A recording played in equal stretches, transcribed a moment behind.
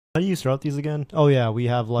How do you start these again? Oh yeah, we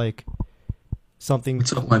have like something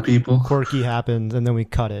What's up, my people? quirky happens and then we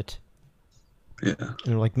cut it. Yeah. And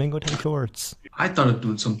we're like Mango 10 Shorts. I thought of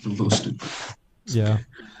doing something a little stupid. It's Yeah. okay.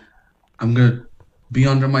 I'm gonna be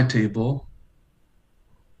under my table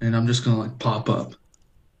and I'm just gonna like pop up.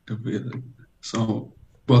 So,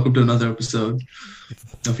 welcome to another episode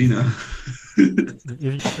of It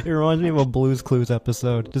reminds me of a Blues Clues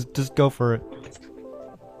episode. Just go for it.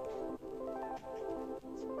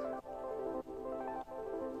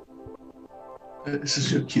 This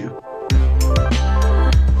is your cue.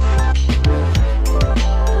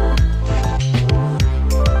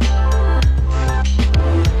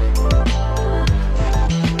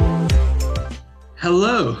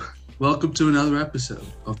 Hello. Welcome to another episode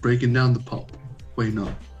of Breaking Down the Pulp. Wait,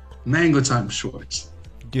 no. Mango Time Shorts.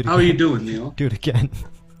 Do it How are you again. doing, Neil? Do it again.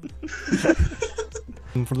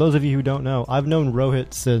 And for those of you who don't know, I've known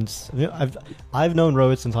Rohit since I've known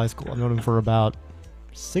Rohit since high school. I've known him for about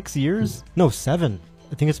 6 years. No, 7.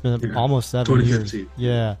 I think it's been Yeah. almost 7 years. 2015.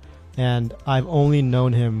 Yeah, and I've only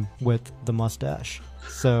known him with the mustache.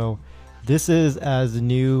 So this is as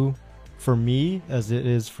new for me as it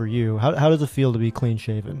is for you. How does it feel to be clean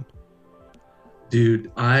shaven?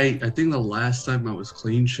 Dude, I think the last time I was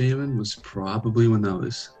clean shaven was probably when I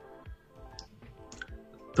was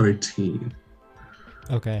 13.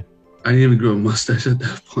 Okay. I didn't even grow a mustache at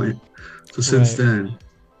that point. So since Right. then,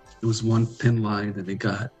 it was one thin line and it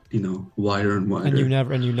got, wider and And wider. you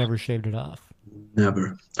never shaved it off.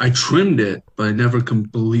 Never. I trimmed it, but I never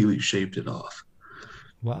completely shaved it off.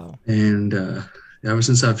 Wow. And ever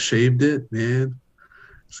since I've shaved it, man,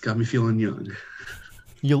 it's got me feeling young.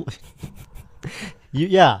 You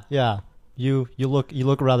yeah. You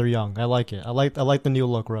look rather young. I like it. I like the new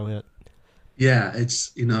look, Rohit. Yeah, it's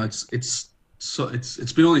been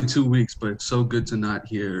only 2 weeks, but it's so good to not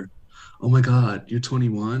hear, oh my God, you're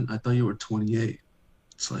 21? I thought you were 28.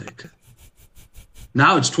 It's like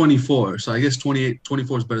now it's 24, so I guess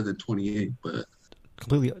 24 is better than 28, but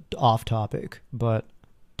Completely off topic, but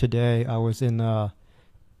today I was in a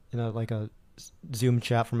like a Zoom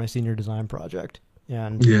chat for my senior design project,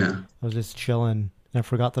 and yeah. I was just chilling, and I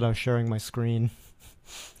forgot that I was sharing my screen.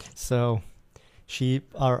 So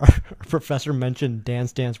our professor mentioned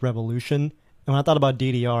Dance Dance Revolution, and when I thought about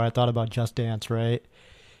DDR, I thought about Just Dance, right?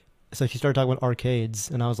 So she started talking about arcades,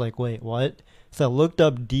 and I was like, wait, what? So I looked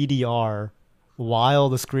up DDR while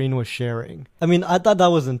the screen was sharing. I mean, I thought that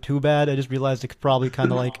wasn't too bad. I just realized it probably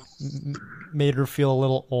kind of like made her feel a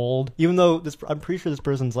little old, even though I'm pretty sure this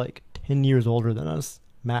person's like 10 years older than us,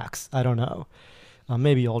 max. I don't know.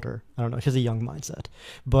 Maybe older. I don't know. She has a young mindset.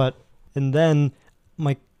 But, and then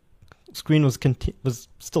my screen was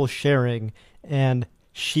still sharing, and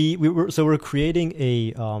we were creating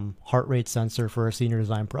a heart rate sensor for a senior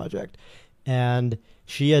design project, and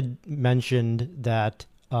she had mentioned that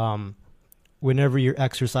whenever you're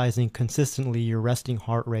exercising consistently, your resting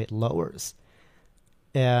heart rate lowers,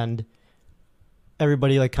 and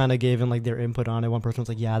everybody like kind of gave in like their input on it. One person was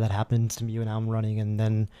like, "Yeah, that happens to me when I'm running," and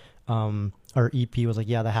then our EP was like,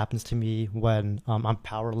 "Yeah, that happens to me when I'm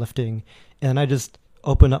powerlifting," and I just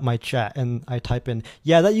open up my chat and I type in,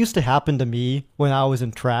 "Yeah, that used to happen to me when I was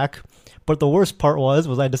in track." But the worst part was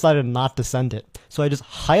I decided not to send it, so I just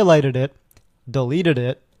highlighted it, deleted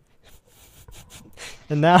it,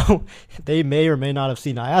 and now they may or may not have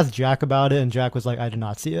seen it. I asked Jack about it, and Jack was like, "I did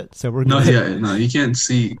not see it," so we're No, good. yeah, no, you can't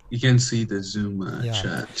see the Zoom Yeah,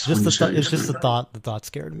 chat just when you the share your it's just screen. the thought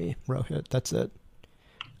scared me, Rohit. That's it.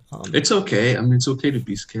 Um, It's okay. I mean, it's okay to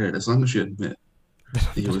be scared as long as you admit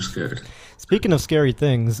that you were scared. Speaking of scary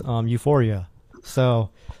things, Euphoria. So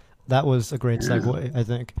that was a great Yeah, segue, I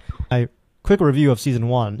think. My quick review of season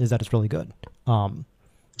one is that it's really good. Um,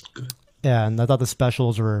 good. and I thought the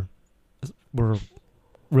specials were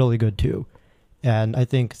really good too. And I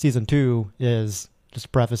think season two is, just to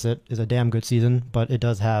preface it, is a damn good season, but it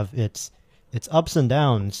does have its ups and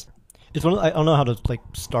downs. It's one of, I don't know how to like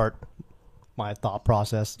start my thought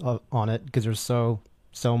process on it because there's so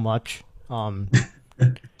much.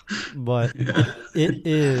 But Yeah. it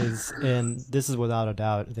is, and this is without a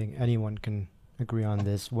doubt, I think anyone can agree on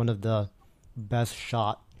this, one of the best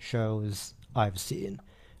shot shows I've seen.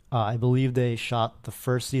 I believe they shot the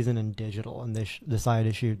first season in digital, and they decided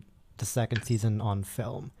to shoot the second season on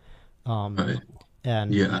film. Um, Right.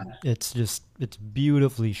 and Yeah. it's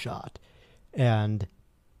beautifully shot. And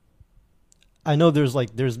I know there's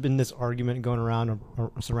been this argument going around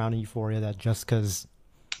or surrounding Euphoria that just because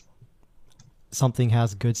something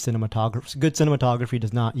has good cinematography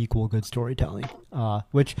does not equal good storytelling.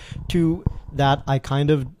 Which to that I kind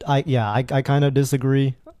of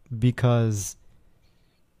disagree because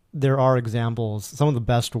there are examples. Some of the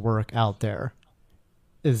best work out there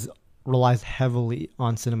is relies heavily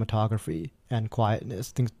on cinematography and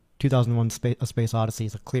quietness. I think 2001: A Space Odyssey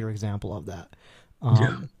is a clear example of that.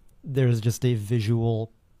 Yeah. There's just a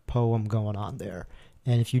visual poem going on there,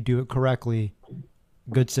 and if you do it correctly,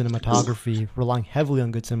 good cinematography, relying heavily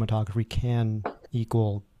on good cinematography, can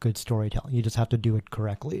equal good storytelling. You just have to do it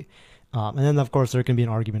correctly. And then, of course, there can be an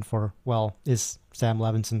argument for, well, is Sam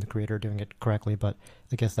Levinson, the creator, doing it correctly? But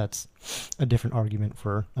I guess that's a different argument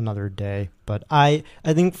for another day. But I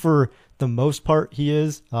think for the most part, he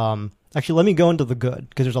is. Actually, let me go into the good,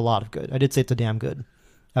 because there's a lot of good. I did say it's a damn good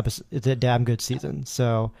episode. It's a damn good season.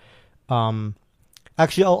 So,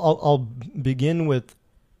 actually, I'll begin with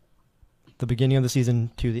the beginning of the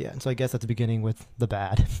season to the end. So I guess that's beginning with the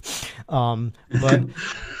bad. But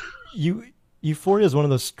Euphoria is one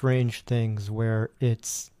of those strange things where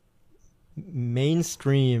it's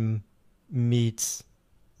mainstream meets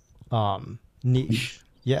niche.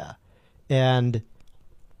 Yeah. And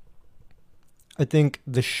I think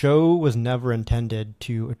the show was never intended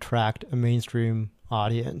to attract a mainstream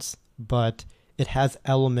audience, but it has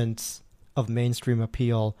elements of mainstream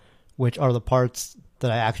appeal, which are the parts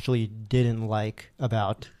that I actually didn't like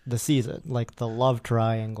about the season, like the love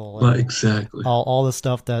triangle and Exactly. all the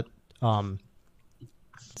stuff that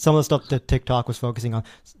some of the stuff that TikTok was focusing on.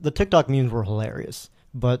 The TikTok memes were hilarious,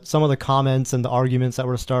 but some of the comments and the arguments that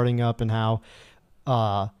were starting up and how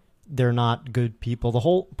they're not good people. The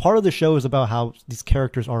whole part of the show is about how these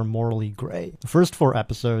characters are morally gray. The first 4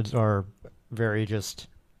 episodes are very just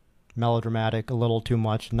melodramatic, a little too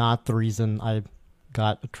much. Not the reason I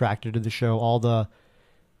got attracted to the show. All the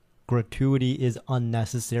gratuity is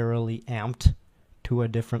unnecessarily amped to a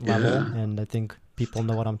different level, and I think people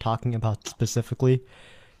know what I'm talking about specifically.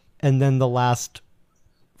 And then the last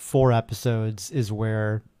 4 episodes is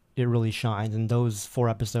where it really shines, and those 4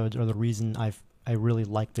 episodes are the reason I really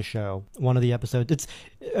like the show. One of the episodes,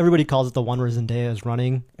 everybody calls it the one where Zendaya is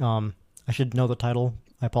running. I should know the title.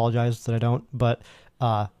 I apologize that I don't, but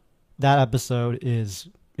that episode is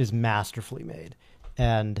masterfully made,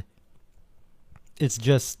 and it's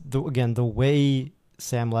just the way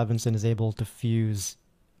Sam Levinson is able to fuse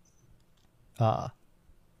the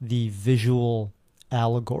visual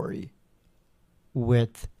allegory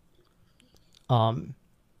with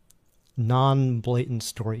non-blatant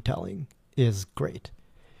storytelling is great.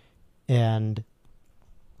 And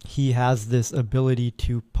he has this ability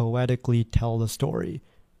to poetically tell the story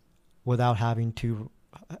without having to,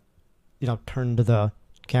 turn to the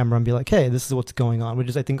camera and be like, hey, this is what's going on, which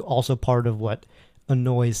is, I think, also part of what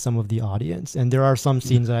annoys some of the audience. And there are some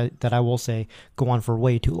scenes that I will say go on for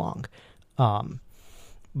way too long.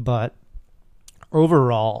 But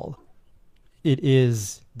overall, it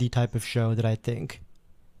is the type of show that I think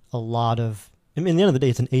a lot of, at the end of the day,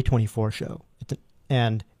 it's an A24 show.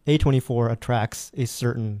 And A24 attracts a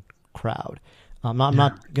certain crowd. I'm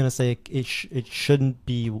not going to say it shouldn't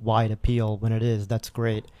be wide appeal when it is. That's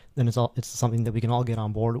great. Then it's something that we can all get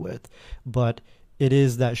on board with. But it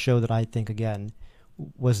is that show that I think, again,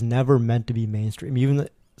 was never meant to be mainstream. Even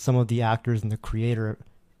some of the actors and the creator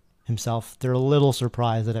himself, they're a little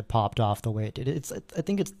surprised that it popped off the way it did. I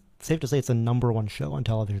think it's safe to say it's a #1 show on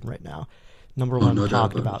television right now. #1 no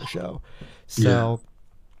talked doubt about a show. So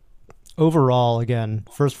overall, again,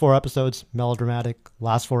 first 4 episodes, melodramatic.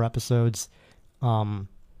 Last 4 episodes,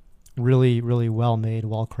 really, really well made,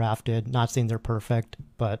 well crafted. Not saying they're perfect,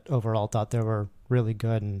 but overall thought they were really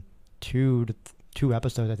good. And two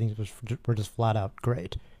episodes, I think, were just flat out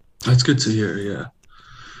great. That's good to hear. Yeah,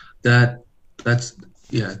 that's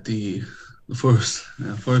the first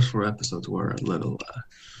 4 episodes were a little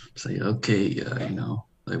say okay,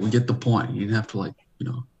 like we get the point. You didn't have to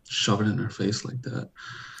shove it in their face like that.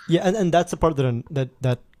 Yeah, and that's the part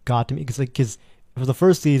that got to me, because for the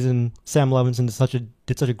first season, Sam Levinson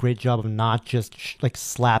did such a great job of not just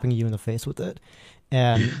slapping you in the face with it.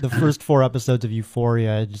 And the first 4 episodes of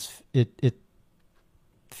Euphoria, it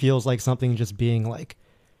feels like something just being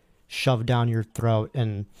shoved down your throat.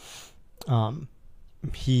 And I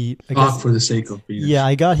guess for the sake of being. Yeah,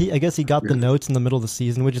 I guess he got the notes in the middle of the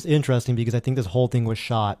season, which is interesting because I think this whole thing was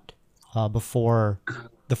shot before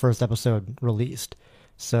the first episode released.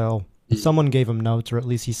 So someone gave him notes, or at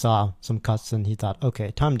least he saw some cuts, and he thought,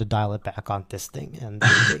 okay, time to dial it back on this thing and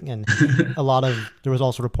that thing. And there was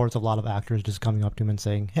also reports of a lot of actors just coming up to him and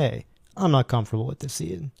saying, hey, I'm not comfortable with this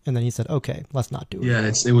scene. And then he said, okay, let's not do it. Yeah,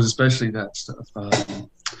 it was especially that stuff.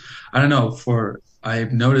 I don't know,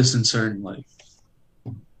 I've noticed in certain, I'm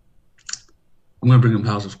going to bring up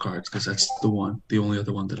House of Cards because that's the only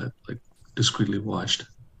other one that I've discreetly watched.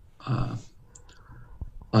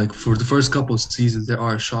 Like for the first couple of seasons, there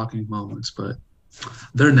are shocking moments, but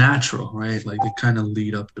they're natural, right? Like they kind of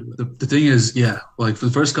lead up to it. The thing is, yeah, like for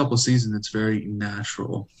the first couple of seasons, it's very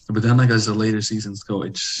natural. But then, like as the later seasons go,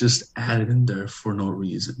 it's just added in there for no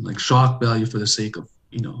reason, like shock value for the sake of,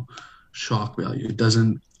 shock value. It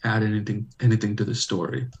doesn't add anything to the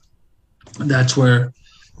story. And that's where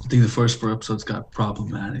I think the first four episodes got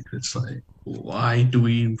problematic. It's like, why do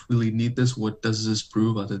we really need this? What does this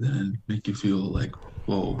prove other than make you feel like,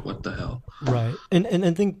 whoa, what the hell? Right. And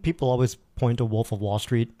I think people always point to Wolf of Wall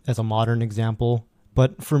Street as a modern example.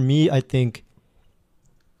 But for me, I think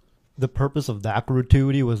the purpose of that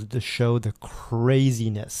gratuity was to show the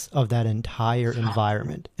craziness of that entire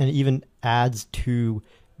environment, and it even adds to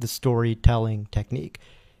the storytelling technique.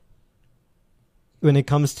 When it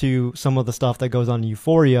comes to some of the stuff that goes on in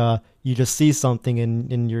Euphoria, you just see something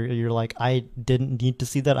and you're like, I didn't need to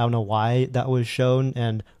see that. I don't know why that was shown,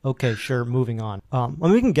 and okay, sure, moving on. I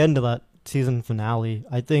mean, we can get into that season finale.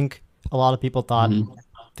 I think a lot of people thought Mhm.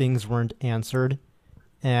 things weren't answered,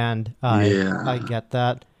 and I Yeah. get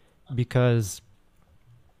that because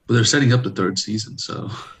But they're setting up the third season, so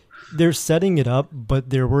they're setting it up, but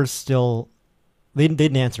there were still they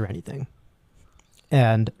didn't answer anything,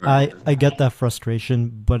 and right. I get that frustration,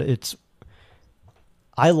 but it's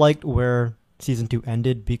I liked where season two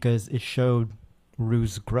ended because it showed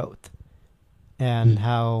Rue's growth and Mm.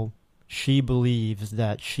 how she believes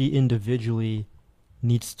that she individually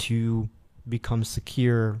needs to become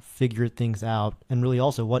secure, figure things out, and really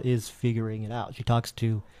also what is figuring it out. She talks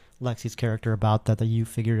to Lexi's character about that you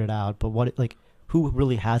figured it out, but what like who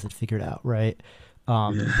really has it figured out, right?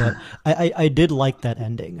 But Yeah. I did like that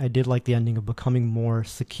ending. I did like the ending of becoming more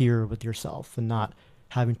secure with yourself and not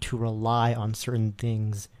having to rely on certain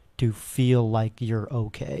things to feel like you're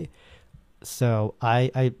okay. So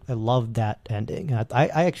I loved that ending. I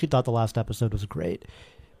actually thought the last episode was great.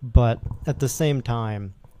 But at the same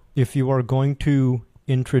time, if you are going to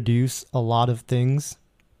introduce a lot of things,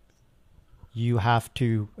 you have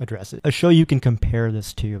to address it. A show you can compare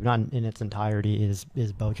this to, not in its entirety, is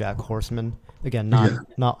BoJack Horseman. Again, Yeah.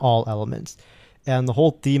 not all elements. And the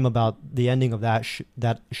whole theme about the ending of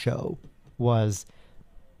that show was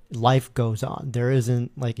life goes on. There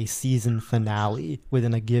isn't like a season finale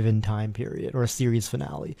within a given time period or a series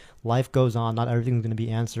finale. Life goes on. Not everything's going to be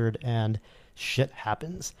answered, and shit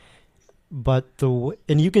happens. But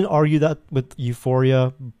and you can argue that with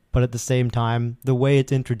Euphoria, but at the same time, the way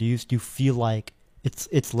it's introduced, you feel like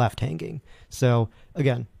it's left hanging. So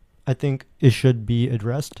again, I think it should be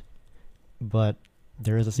addressed, but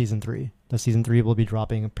there is a season three. The season three will be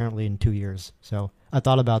dropping apparently in 2 years. So I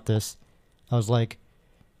thought about this. I was like,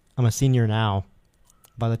 I'm a senior now.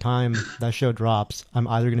 By the time that show drops, I'm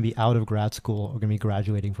either going to be out of grad school or going to be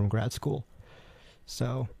graduating from grad school.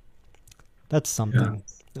 So that's Yeah. something.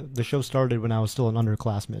 The show started when I was still an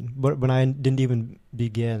underclassman, but when I didn't even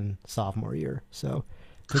begin sophomore year. So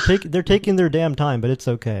they're taking their damn time, but it's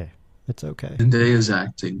okay. It's okay. Zendaya's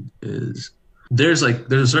acting is there's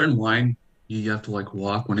a certain line you have to like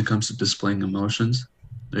walk when it comes to displaying emotions.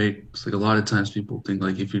 Right? It's like a lot of times people think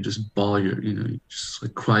like if you just bawl you just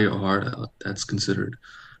like cry your heart out, that's considered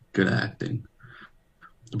good acting.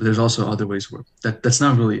 But there's also other ways where that's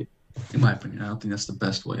not really, in my opinion, I don't think that's the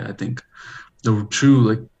best way. I think the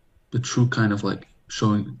true kind of like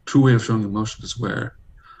showing true way of showing emotion is where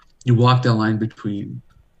you walk that line between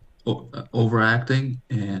overacting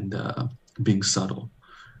and being subtle,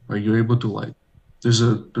 right? You're able to like there's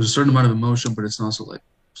a certain amount of emotion, but it's also like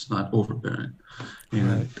it's not overbearing. And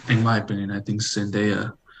Right. in my opinion, I think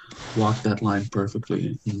Zendaya walked that line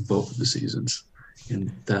perfectly in both of the seasons, and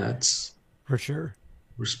that's For sure.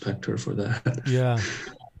 respect her for that. Yeah.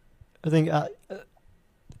 I think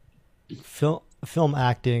film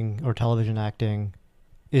acting or television acting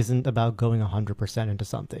isn't about going 100% into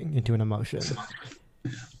something, into an emotion.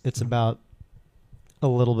 It's about a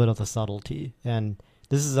little bit of the subtlety. And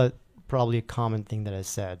this is a probably a common thing that is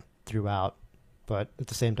said throughout, but at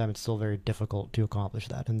the same time, it's still very difficult to accomplish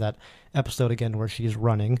that. And that episode again where she's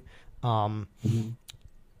running, um, Mhm.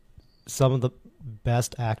 some of the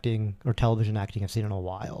best acting or television acting I've seen in a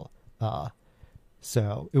while.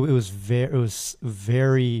 So it was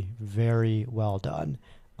very very well done,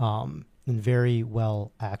 and very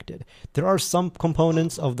well acted. There are some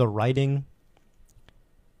components of the writing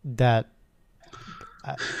that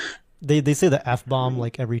uh, they say the f bomb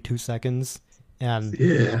like every 2 seconds, and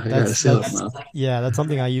Yeah, I gotta say that that's now. yeah, that's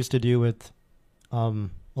something I used to do with a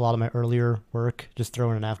lot of my earlier work, just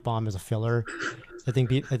throwing an f bomb as a filler. I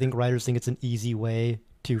think writers think it's an easy way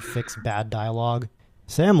to fix bad dialogue.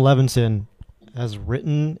 Sam Levinson has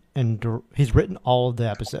written he's written all of the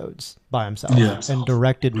episodes by himself Yes. and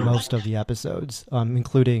directed most of the episodes,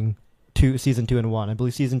 including season 2 and 1. I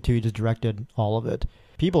believe season 2 he just directed all of it.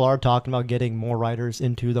 People are talking about getting more writers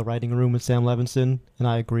into the writing room with Sam Levinson, and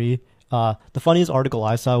I agree. The funniest article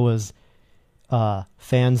I saw was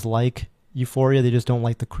fans like Euphoria, they just don't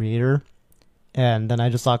like the creator. And then I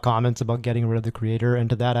just saw comments about getting rid of the creator, and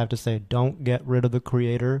to that I have to say, don't get rid of the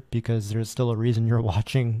creator, because there's still a reason you're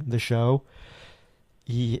watching the show.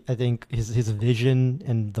 I think his vision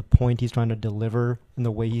and the point he's trying to deliver and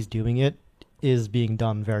the way he's doing it is being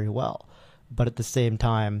done very well. But at the same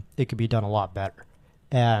time, it could be done a lot better.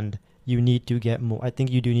 And you need to get more, I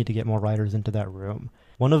think you do need to get more writers into that room.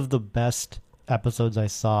 One of the best episodes I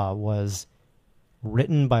saw was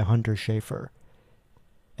written by Hunter Schafer.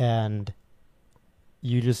 And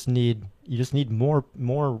you just need more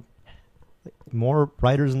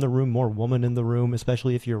writers in the room, more women in the room,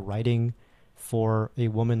 especially if you're writing for a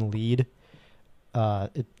woman lead.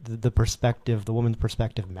 The woman's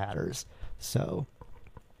perspective matters. So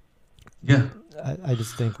Yeah. I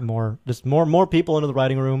just think more people into the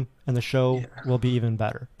writing room, and the show will be even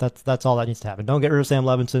better. That's all that needs to happen. Don't get rid of Sam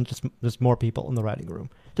Levinson. Just more people in the writing room.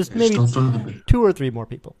 Just maybe 2 or 3 more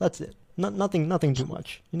people. That's it. Nothing too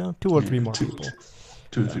much. 2 or 3 more people.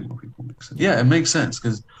 2 or 3 more people makes sense. Yeah, it makes sense,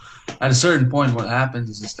 because at a certain point, what happens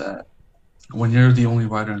is that when you're the only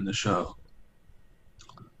writer in the show,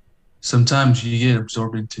 sometimes you get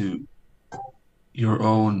absorbed into your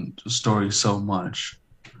own story so much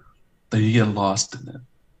that you get lost in it,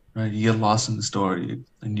 right? You get lost in the story,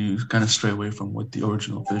 and you kind of stray away from what the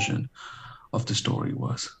original vision of the story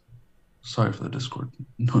was. Sorry for the Discord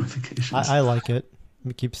notifications. I like it.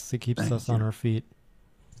 It keeps Thank us you. on our feet.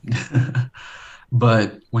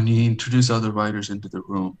 But when you introduce other writers into the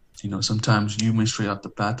room, sometimes you may stray off the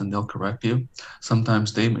path and they'll correct you.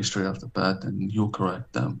 Sometimes they may stray off the path and you'll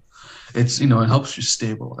correct them. It helps you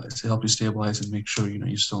stabilize. It helps you stabilize and make sure,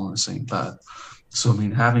 you're still on the same path. So,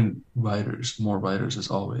 having more writers is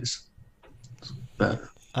always better.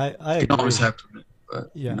 I You agree. don't always have to,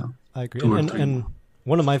 but, Yeah, I agree. 2 or 3 And more.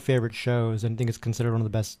 one of my favorite shows, and I think it's considered one of the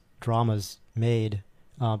best dramas made,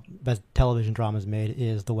 best television dramas made,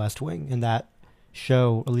 is The West Wing. And that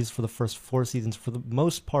show, at least for the first 4 seasons, for the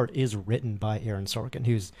most part, is written by Aaron Sorkin,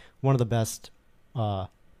 who's one of the best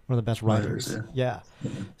writers. Yeah.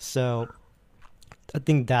 So I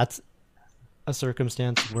think that's a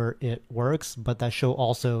circumstance where it works, but that show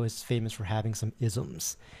also is famous for having some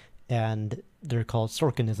isms, and they're called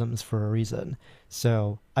Sorkinisms for a reason.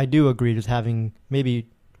 So I do agree, just having maybe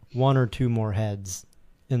 1 or 2 more heads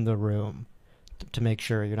in the room to make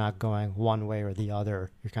sure you're not going one way or the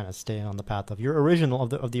other. You're kind of staying on the path of your original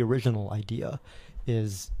of the original idea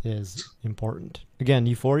is important. Again,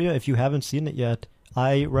 Euphoria, if you haven't seen it yet,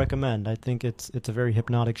 I recommend. I think it's a very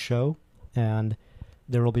hypnotic show, and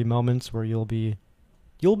there will be moments where you'll be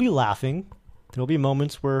laughing. There'll be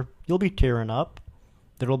moments where you'll be tearing up.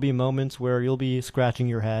 There'll be moments where you'll be scratching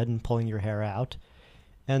your head and pulling your hair out.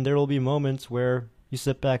 And there will be moments where you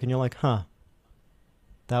sit back and you're like, huh,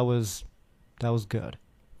 that was good.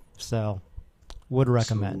 So, would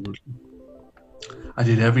recommend. I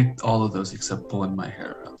did all of those except pulling my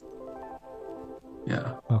hair out.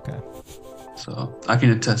 Yeah. Okay. So I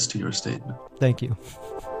can attest to your statement. Thank you.